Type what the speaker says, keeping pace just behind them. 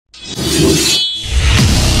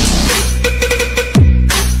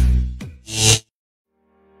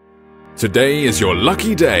Today is your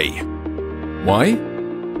lucky day. Why?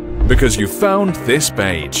 Because you found this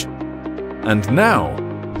page. And now,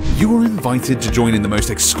 you are invited to join in the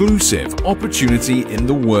most exclusive opportunity in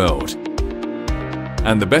the world.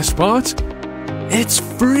 And the best part? It's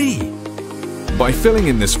free! By filling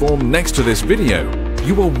in this form next to this video,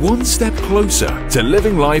 you are one step closer to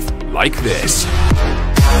living life like this.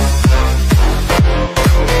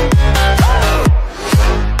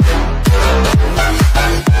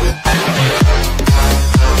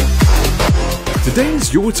 Today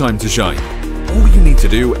is your time to shine. All you need to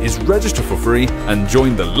do is register for free and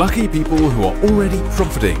join the lucky people who are already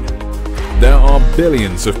profiting. There are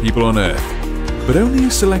billions of people on Earth, but only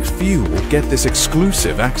a select few will get this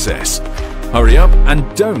exclusive access. Hurry up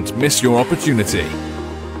and don't miss your opportunity.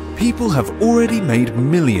 People have already made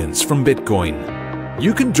millions from Bitcoin.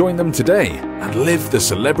 You can join them today and live the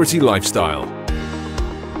celebrity lifestyle.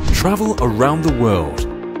 Travel around the world.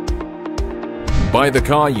 Buy the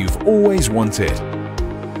car you've always wanted.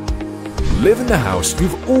 Live in the house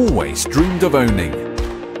you've always dreamed of owning.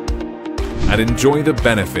 And enjoy the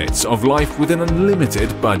benefits of life with an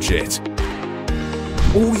unlimited budget.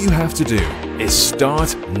 All you have to do is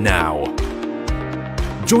start now.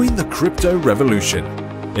 Join the crypto revolution.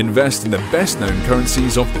 Invest in the best-known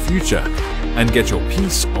currencies of the future and get your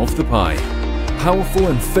piece of the pie. Powerful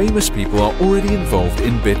and famous people are already involved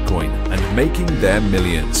in Bitcoin and making their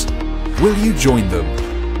millions. Will you join them?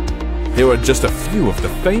 Here are just a few of the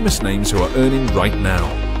famous names who are earning right now.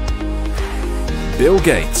 Bill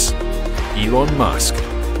Gates, Elon Musk,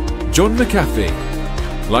 John McAfee,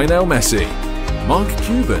 Lionel Messi, Mark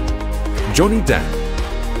Cuban, Johnny Depp,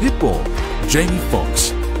 Pitbull, Jamie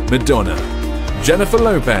Foxx, Madonna, Jennifer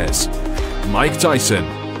Lopez, Mike Tyson,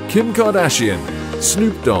 Kim Kardashian,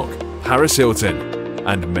 Snoop Dogg, Paris Hilton,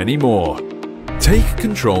 and many more. Take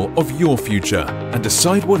control of your future and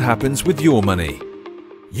decide what happens with your money.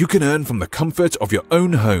 You can earn from the comfort of your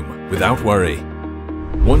own home without worry.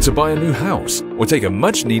 Want to buy a new house or take a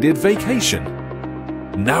much-needed vacation?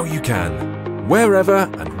 Now you can, wherever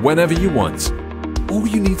and whenever you want. All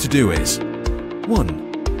you need to do is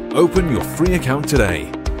 1. Open your free account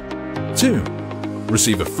today. 2.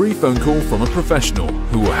 Receive a free phone call from a professional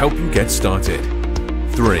who will help you get started.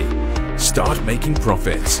 3. Start making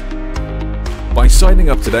profits. By signing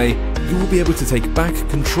up today, you will be able to take back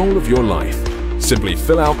control of your life. Simply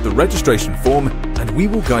fill out the registration form and we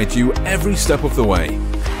will guide you every step of the way.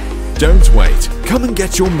 Don't wait. Come and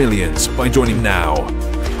get your millions by joining now.